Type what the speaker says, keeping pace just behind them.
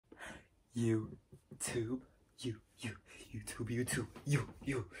YouTube, YouTube.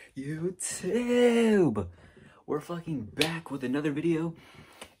 We're fucking back with another video.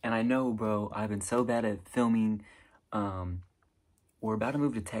 And I know, bro, I've been so bad at filming. We're about to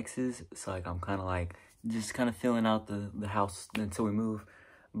move to Texas, so like I'm kind of like just kind of filling out the house until we move.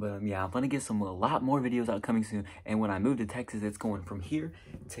 But yeah, I'm gonna get a lot more videos out coming soon. And when I move to Texas, it's going from here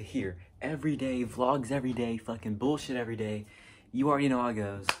to here every day, vlogs every day, fucking bullshit every day. You already know how it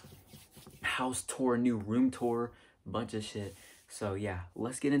goes. House tour, new room tour, bunch of shit. So yeah,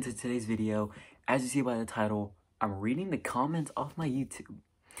 let's get into today's video. As you see by the title, I'm reading the comments off my YouTube.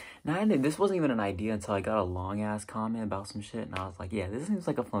 Now, this wasn't even an idea until I got a long-ass comment about some shit, and I was like, yeah, this seems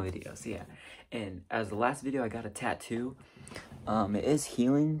like a fun video, so yeah. And as the last video, I got a tattoo. It is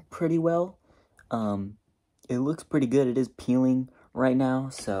healing pretty well. It looks pretty good. It is peeling right now,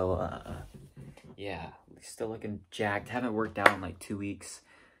 so, yeah, still looking jacked. Haven't worked out in like 2 weeks.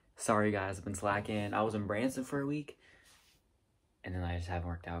 Sorry, guys, I've been slacking. I was in Branson for a week, and then I just haven't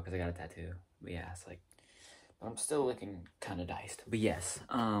worked out because I got a tattoo. But yeah, it's like, I'm still looking kind of diced. But yes,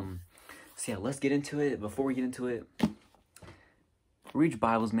 so yeah, let's get into it. Before we get into it, read your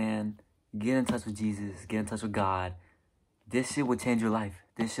Bibles, man. Get in touch with Jesus. Get in touch with God. This shit will change your life.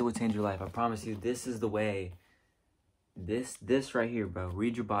 This shit will change your life. I promise you, this is the way. This right here, bro.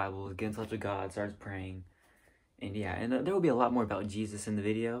 Read your Bibles. Get in touch with God. Start praying. And yeah, and there will be a lot more about Jesus in the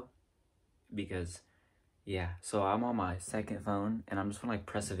video. Because, yeah. So I'm on my second phone. And I'm just going to like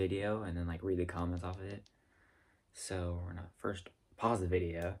press a video and then like read the comments off of it. So we're gonna first pause the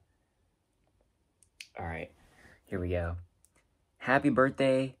video. Alright, here we go. Happy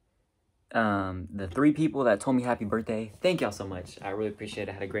birthday. The 3 people that told me happy birthday, thank y'all so much. I really appreciate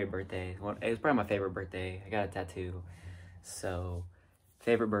it. I had a great birthday. It was probably my favorite birthday. I got a tattoo. So,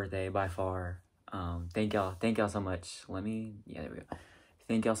 favorite birthday by far. Thank y'all so much. There we go.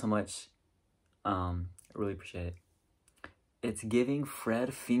 Thank y'all so much. I really appreciate it. It's giving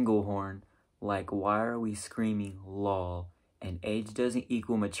Fred Fingelhorn. Like, why are we screaming, lol, and age doesn't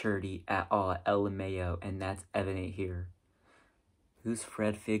equal maturity at all, LMAO, and that's evident here. Who's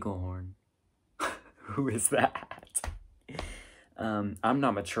Fred Fingelhorn? Who is that? I'm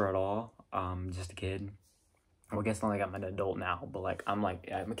not mature at all. Just a kid. Well, I guess not like I'm an adult now, but like, I'm a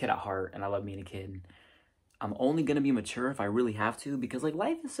kid at heart, and I love being a kid. I'm only gonna be mature if I really have to, because like,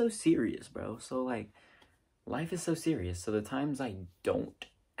 life is so serious, bro. So like, life is so serious. So the times I don't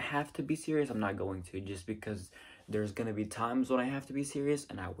have to be serious, I'm not going to, just because there's gonna be times when I have to be serious,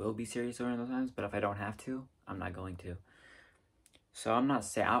 and I will be serious during those times. But if I don't have to, I'm not going to. So I'm not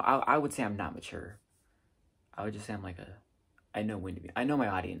saying I would say I'm not mature. I would just say I'm like I know when to be. I know my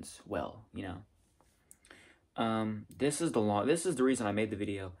audience well, you know. This is the reason I made the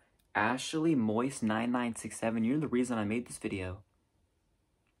video. Ashley Moist 9967, you're the reason I made this video.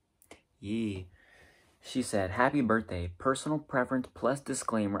 Yee. She said, happy birthday. Personal preference plus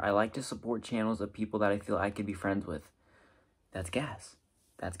disclaimer. I like to support channels of people that I feel I could be friends with. That's gas.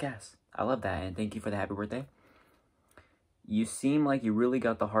 That's gas. I love that. And thank you for the happy birthday. You seem like you really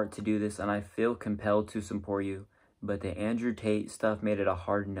got the heart to do this, and I feel compelled to support you. But the Andrew Tate stuff made it a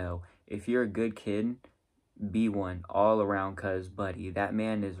hard no. If you're a good kid, be one all around, cuz, buddy, that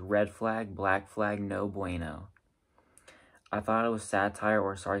man is red flag, black flag, no bueno. I thought it was satire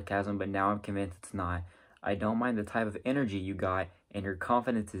or sarcasm, but now I'm convinced it's not. I don't mind the type of energy you got, and your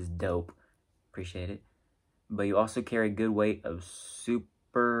confidence is dope. Appreciate it. But you also carry a good weight of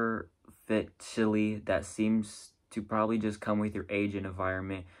superficiality that seems to probably just come with your age and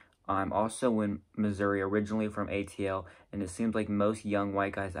environment. I'm also in Missouri, originally from ATL, and it seems like most young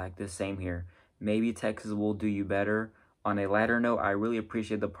white guys act the same here. Maybe Texas will do you better. On a lighter note, I really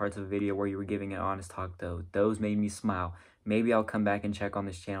appreciate the parts of the video where you were giving an honest talk, though. Those made me smile. Maybe I'll come back and check on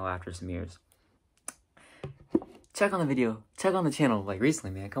this channel after some years. Check on the video. Check on the channel, like,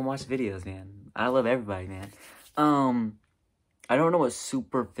 recently, man. Come watch videos, man. I love everybody, man. I don't know what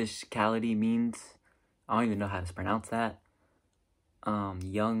superficiality means. I don't even know how to pronounce that.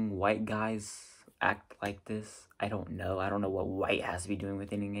 Young white guys act like this. I don't know. I don't know what white has to be doing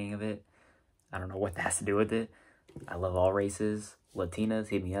with any of it. I don't know what that has to do with it. I love all races. Latinas,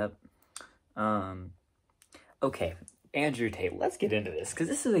 hit me up. Okay. Andrew Tate, let's get into this, because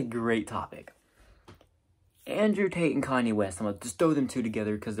this is a great topic. Andrew Tate and Kanye West, I'm going to just throw them two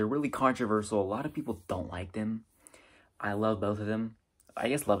together because they're really controversial. A lot of people don't like them. I love both of them. I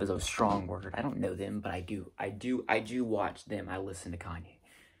guess love is a strong word. I don't know them, but I do watch them. I listen to Kanye.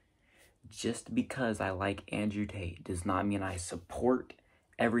 Just because I like Andrew Tate does not mean I support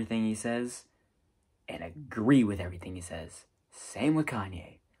everything he says and agree with everything he says. Same with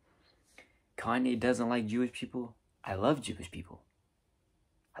Kanye. Kanye doesn't like Jewish people. I love Jewish people.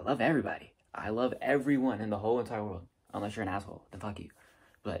 I love everybody. I love everyone in the whole entire world. Unless you're an asshole, then fuck you.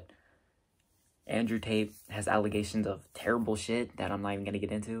 But Andrew Tate has allegations of terrible shit that I'm not even going to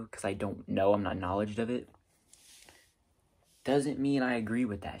get into because I don't know. I'm not knowledgeable of it. Doesn't mean I agree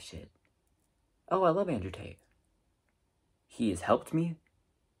with that shit. Oh, I love Andrew Tate. He has helped me.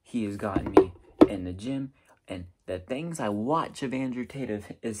 He has gotten me in the gym. And the things I watch of Andrew Tate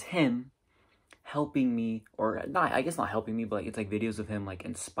is him helping me, or not, I guess not helping me, but like, it's like videos of him like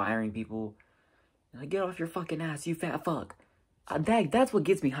inspiring people. Like, get off your fucking ass, you fat fuck. That's what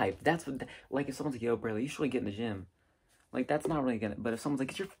gets me hyped. That's what, like, if someone's like, yo, Bradley, you should really get in the gym. Like, that's not really gonna, but if someone's like,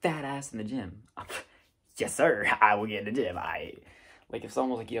 get your fat ass in the gym. Yes, sir, I will get in the gym. Like, if someone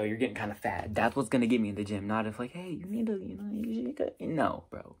was like, yo, you're getting kind of fat, that's what's gonna get me in the gym. Not if, like, hey, you need to, you should, no,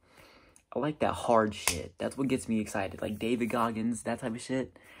 bro. I like that hard shit. That's what gets me excited. Like, David Goggins, that type of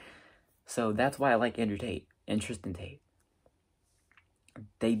shit. So, that's why I like Andrew Tate and Tristan Tate.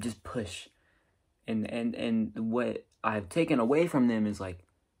 They just push. And what I've taken away from them is, like,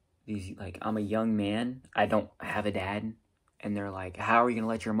 these, like, I'm a young man. I don't have a dad. And they're like, how are you gonna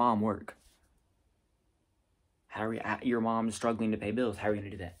let your mom work? How are you, your mom's struggling to pay bills. How are you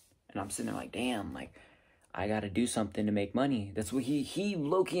going to do that? And I'm sitting there like, damn, like, I got to do something to make money. That's what he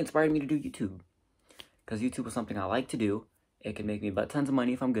low-key inspired me to do YouTube. Because YouTube was something I like to do. It can make me butt tons of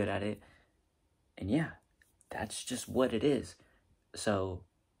money if I'm good at it. And yeah, that's just what it is. So,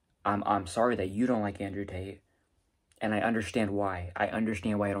 I'm sorry that you don't like Andrew Tate. And I understand why. I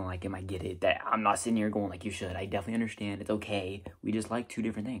understand why I don't like him. I get it. That I'm not sitting here going like you should. I definitely understand. It's okay. We just like two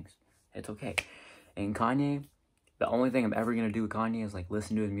different things. It's okay. And Kanye, the only thing I'm ever going to do with Kanye is, like,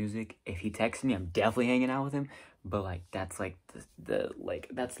 listen to his music. If he texts me, I'm definitely hanging out with him. But, like, that's, like,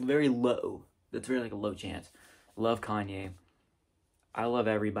 that's very low. That's very, like, a low chance. Love Kanye. I love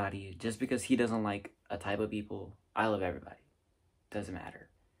everybody. Just because he doesn't like a type of people, I love everybody. Doesn't matter.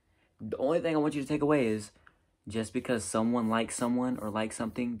 The only thing I want you to take away is, just because someone likes someone or likes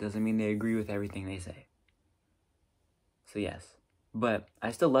something doesn't mean they agree with everything they say. So, yes. But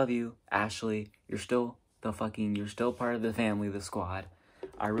I still love you, Ashley. You're still part of the family, the squad.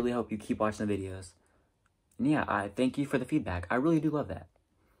 I really hope you keep watching the videos. And yeah, I thank you for the feedback. I really do love that.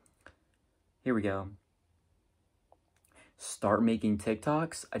 Here we go. Start making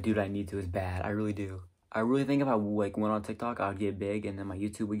TikToks. Dude, I need to. It's bad. I really do. I really think if I, like, went on TikTok, I would get big, and then my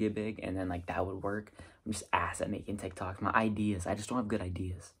YouTube would get big, and then, like, that would work. I'm just ass at making TikToks. My ideas. I just don't have good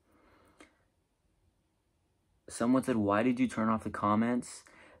ideas. Someone said, why did you turn off the comments?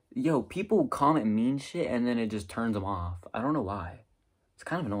 Yo, people comment mean shit and then it just turns them off. I don't know why. It's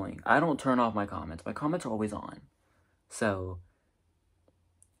kind of annoying. I don't turn off my comments. My comments are always on. So,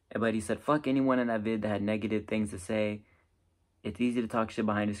 but he said, fuck anyone in that vid that had negative things to say. It's easy to talk shit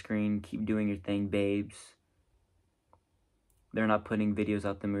behind a screen. Keep doing your thing, babes. They're not putting videos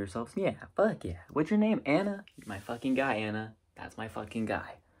out them yourselves. Yeah, fuck yeah. What's your name? Anna? My fucking guy, Anna. That's my fucking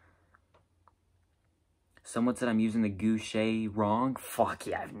guy. Someone said I'm using the Goucher wrong. Fuck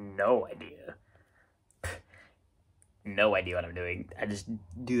yeah, I have no idea. No idea what I'm doing. I just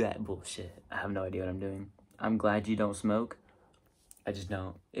do that bullshit. I have no idea what I'm doing. I'm glad you don't smoke. I just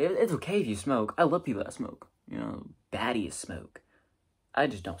don't. It's okay if you smoke. I love people that smoke. You know, baddies smoke. I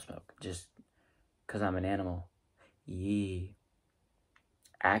just don't smoke. Just because I'm an animal. Yeah.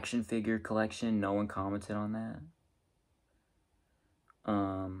 Action figure collection. No one commented on that.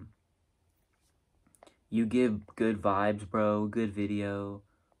 You give good vibes, bro. Good video.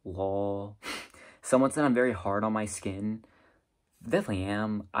 Lol. Someone said I'm very hard on my skin. Definitely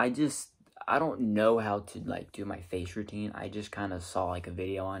am. I don't know how to, like, do my face routine. I just kind of saw, like, a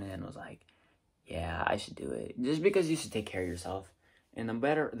video on it and was like, yeah, I should do it. Just because you should take care of yourself. And the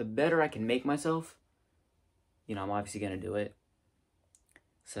better I can make myself, you know, I'm obviously going to do it.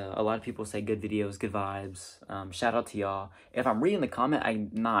 So, a lot of people say good videos, good vibes. Shout out to y'all. If I'm reading the comment,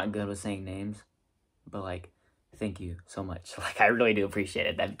 I'm not good with saying names. But, like, thank you so much. Like, I really do appreciate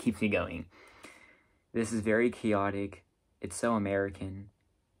it. That keeps me going. This is very chaotic. It's so American.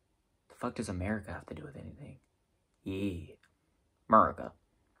 The fuck does America have to do with anything? Yeah. America.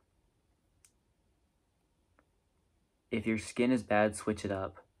 If your skin is bad, switch it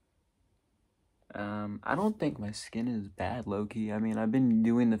up. I don't think my skin is bad, low-key. I mean, I've been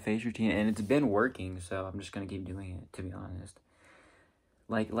doing the face routine, and it's been working, so I'm just gonna keep doing it, to be honest.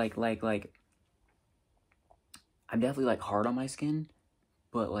 Like, I'm definitely, like, hard on my skin,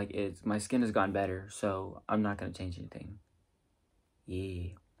 but, like, my skin has gotten better, so I'm not gonna change anything. Yeah.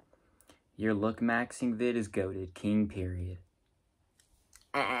 Your look maxing vid is goated. King, period.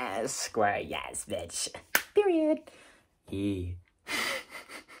 Square, yes, bitch. Period. Yeah.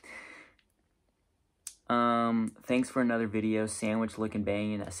 Thanks for another video. Sandwich looking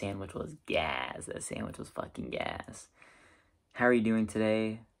banging. That sandwich was gas. That sandwich was fucking gas. How are you doing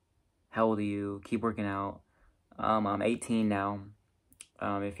today? How old are you? Keep working out. I'm 18 now.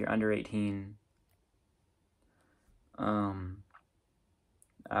 If you're under 18, I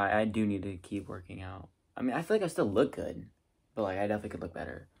do need to keep working out. I mean, I feel like I still look good, but like I definitely could look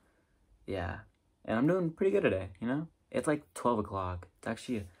better. Yeah, and I'm doing pretty good today, you know? It's like 12 o'clock. It's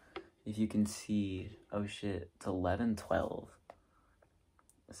actually, if you can see, oh shit, it's 11:12.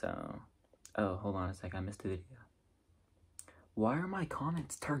 So, oh, hold on a sec, I missed the video. Why are my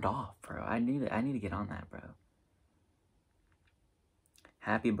comments turned off, bro? I need to get on that, bro.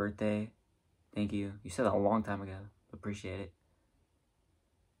 Happy birthday. Thank you. You said that a long time ago. Appreciate it.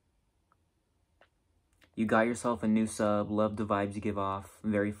 You got yourself a new sub. Love the vibes you give off.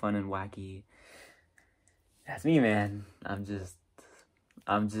 Very fun and wacky. That's me, man. That's just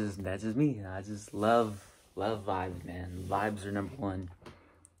me. I just love vibes, man. Vibes are number one.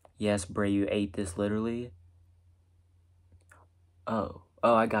 Yes, Bray, you ate this literally. Oh,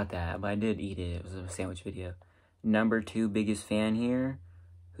 I got that, but I did eat it. It was a sandwich video. Number 2 biggest fan here.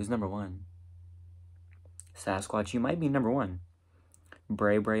 Who's number 1? Sasquatch, you might be number 1.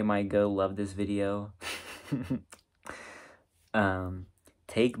 Bray might go love this video.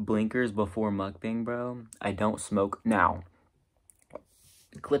 Take blinkers before mukbang, bro. I don't smoke now.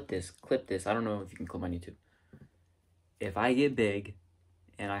 Clip this. I don't know if you can clip on YouTube. If I get big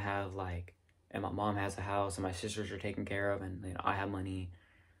and I have like, and my mom has a house and my sisters are taken care of and, you know, I have money,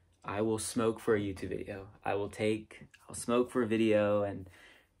 I will smoke for a YouTube video. I'll smoke for a video and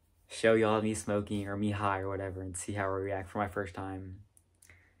show y'all me smoking or me high or whatever and see how I react for my first time.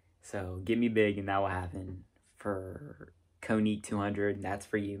 So get me big and that will happen. For Konik 200, that's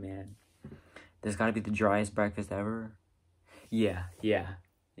for you, man. This gotta be the driest breakfast ever. Yeah.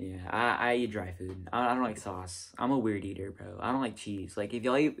 I eat dry food. I don't like sauce. I'm a weird eater, bro. I don't like cheese. Like if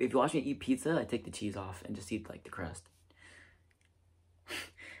you watch me eat pizza, I take the cheese off and just eat like the crust.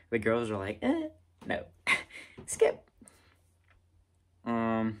 The girls are like, no, skip.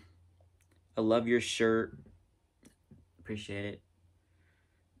 I love your shirt. Appreciate it.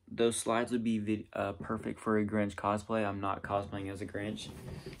 Those slides would be perfect for a Grinch cosplay. I'm not cosplaying as a Grinch.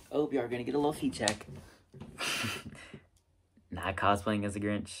 Oh, you are gonna get a little feet check. Not cosplaying as a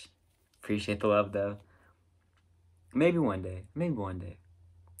Grinch. Appreciate the love though. Maybe one day.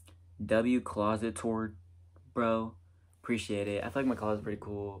 W closet tour, bro. Appreciate it. I feel like my closet's pretty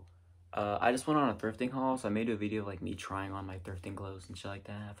cool. I just went on a thrifting haul, so I made a video of like me trying on my thrifting clothes and shit like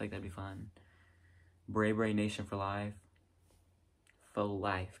that. I feel like that'd be fun. Bray Nation for life. Faux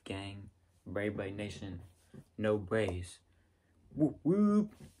life, gang. Bray Nation. No brays. Whoop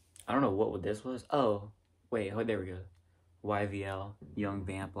whoop. I don't know what this was. Oh, wait, there we go. YVL, Young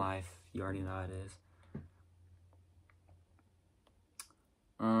Vamp Life. You already know how it is.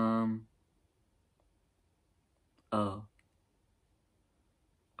 Oh.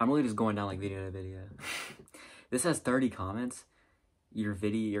 I'm really just going down like video to video. This has 30 comments. Your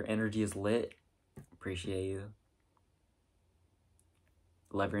energy is lit. Appreciate you.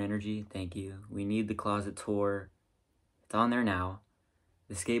 Love your energy. Thank you. We need the closet tour. It's on there now.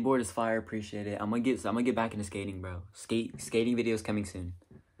 The skateboard is fire. Appreciate it. I'm gonna get back into skating, bro. Skating videos coming soon.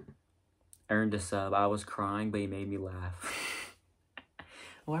 Earned a sub. I was crying, but he made me laugh.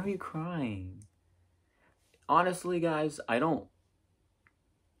 Why are you crying? Honestly, guys, I don't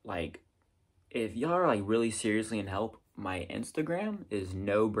like. If y'all are like really seriously in help, my Instagram is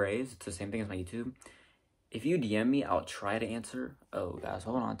nobrxyz. It's the same thing as my YouTube. If you DM me, I'll try to answer. Oh, guys,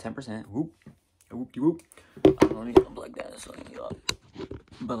 hold on. 10%. Whoop. Whoop. Let me unplug that. So,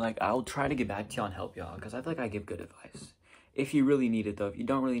 but, like, I'll try to get back to y'all and help y'all. Because I feel like I give good advice. If you really need it, though. If you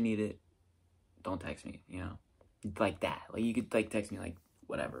don't really need it, don't text me, you know? Like that. Like, you could, like, text me, like,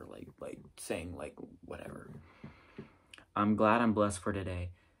 whatever. Like saying, like, whatever. I'm glad I'm blessed for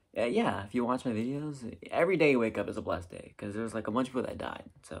today. Yeah, if you watch my videos, every day you wake up is a blessed day. Because there's, like, a bunch of people that died.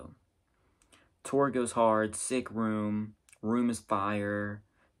 So, tour goes hard, sick room is fire,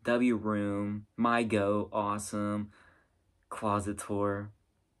 W room, my go, awesome, closet tour,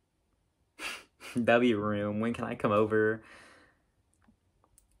 W room, when can I come over?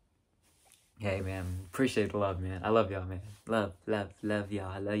 Hey, man, appreciate the love, man. I love y'all, man. Love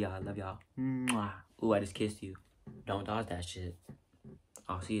y'all. I love y'all. Mwah. Ooh, I just kissed you. Don't dodge that shit.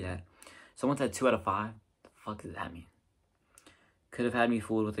 I'll see that. Someone said 2 out of 5. The fuck does that mean? Could have had me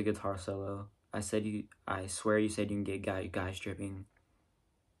fooled with a guitar solo. I swear you said you can get guys stripping.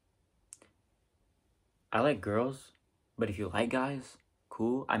 I like girls, but if you like guys,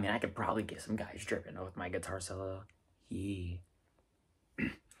 cool. I mean, I could probably get some guys stripping with my guitar solo. Yeah.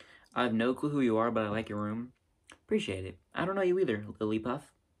 I have no clue who you are, but I like your room. Appreciate it. I don't know you either, Lily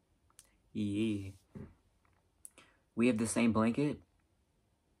Puff. Yeah. We have the same blanket.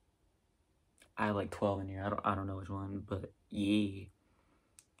 I have like 12 in here. I don't know which one, but yeah.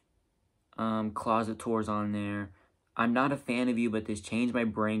 Closet tours on there. I'm not a fan of you, but this changed my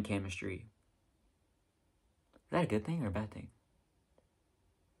brain chemistry. Is that a good thing or a bad thing?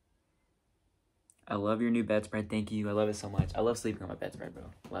 I love your new bedspread. Thank you. I love it so much. I love sleeping on my bedspread,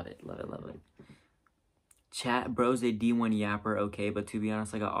 bro. Love it. Love it. Love it. Chat bros a D1 yapper, okay, but to be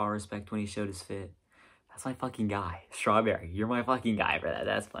honest, I got all respect when he showed his fit. That's my fucking guy. Strawberry, you're my fucking guy for that.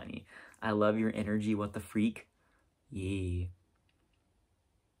 That's funny. I love your energy. What the freak? Yeah.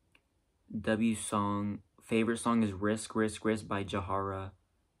 W song. Favorite song is Risk, Risk, Risk by Jahara.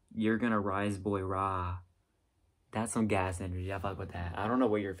 You're gonna rise, boy, rah. That's some gas energy. I fuck with that. I don't know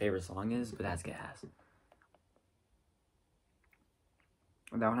what your favorite song is, but that's gas.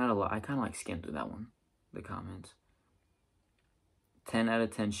 That one had a lot. I kind of like skimmed through that one. The comments. 10 out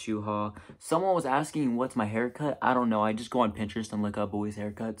of 10 shoe haul. Someone was asking what's my haircut. I don't know. I just go on Pinterest and look up boys'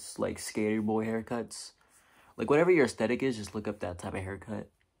 haircuts, like skater boy haircuts. Like whatever your aesthetic is, just look up that type of haircut.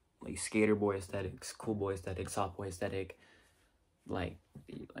 Like skater boy aesthetics, cool boy aesthetic, soft boy aesthetic. Like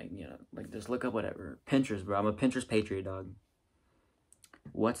you know, like just look up whatever. Pinterest, bro. I'm a Pinterest patriot, dog.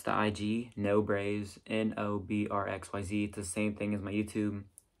 What's the IG? Nobrxyz, Nobrxyz. It's the same thing as my YouTube,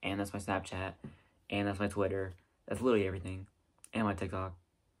 and that's my Snapchat, and that's my Twitter. That's literally everything, and my TikTok.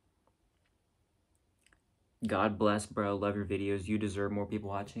 God bless, bro. Love your videos. You deserve more people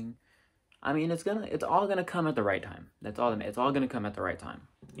watching. I mean, it's all gonna come at the right time. That's all. It's all gonna come at the right time.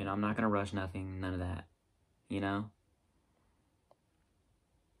 You know, I'm not gonna rush nothing. None of that. You know.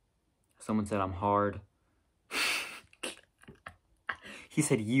 Someone said I'm hard. He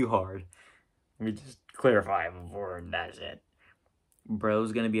said you hard. Let me just clarify before that shit.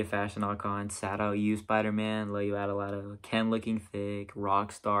 Bro's gonna be a fashion icon. Sad out you, Spider-Man. Love you, Adelanto. Ken looking thick.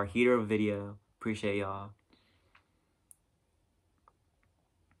 Rockstar. Heater of video. Appreciate y'all.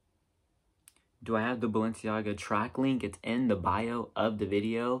 Do I have the Balenciaga track link? It's in the bio of the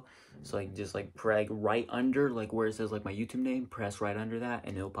video. So like just like preg right under, like where it says like my YouTube name, press right under that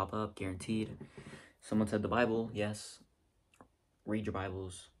and it'll pop up, guaranteed. Someone said the Bible. Yes. Read your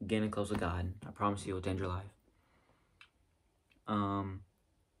Bibles. Getting close to God. I promise you it'll change your life. Oh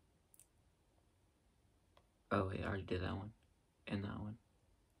wait, I already did that one. And that one.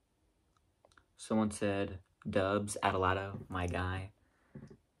 Someone said Dubs Adelanto, my guy.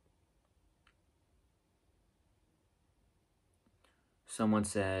 Someone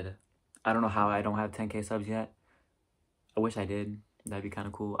said, I don't know how I don't have 10K subs yet. I wish I did. That'd be kind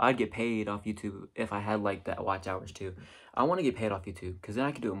of cool. I'd get paid off YouTube if I had like that watch hours too. I want to get paid off YouTube because then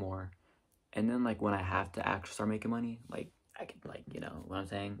I could do it more. And then like when I have to actually start making money, like I could like, you know what I'm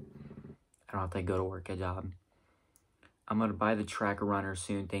saying? I don't have to like go to work, a job. I'm going to buy the tracker runner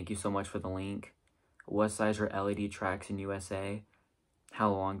soon. Thank you so much for the link. What size are LED tracks in USA?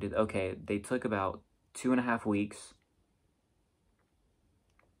 How long did, okay, they took about 2.5 weeks.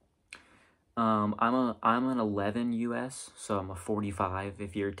 I'm an 11 US, so I'm a 45.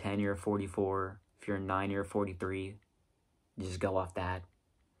 If you're 10, you're a 44. If you're 9, you're a 43. Just go off that.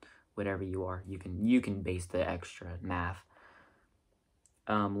 Whatever you are, you can base the extra math.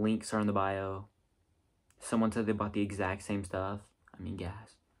 Links are in the bio. Someone said they bought the exact same stuff. I mean,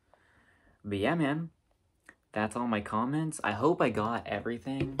 gas. But yeah, man, that's all my comments. I hope I got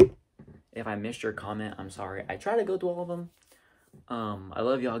everything. If I missed your comment, I'm sorry. I try to go through all of them. I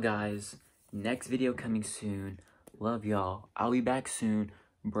love y'all guys. Next video coming soon. Love y'all. I'll be back soon.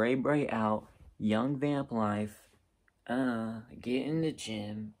 Bray out. Young Vamp Life. Get in the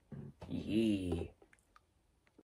gym. Yeah.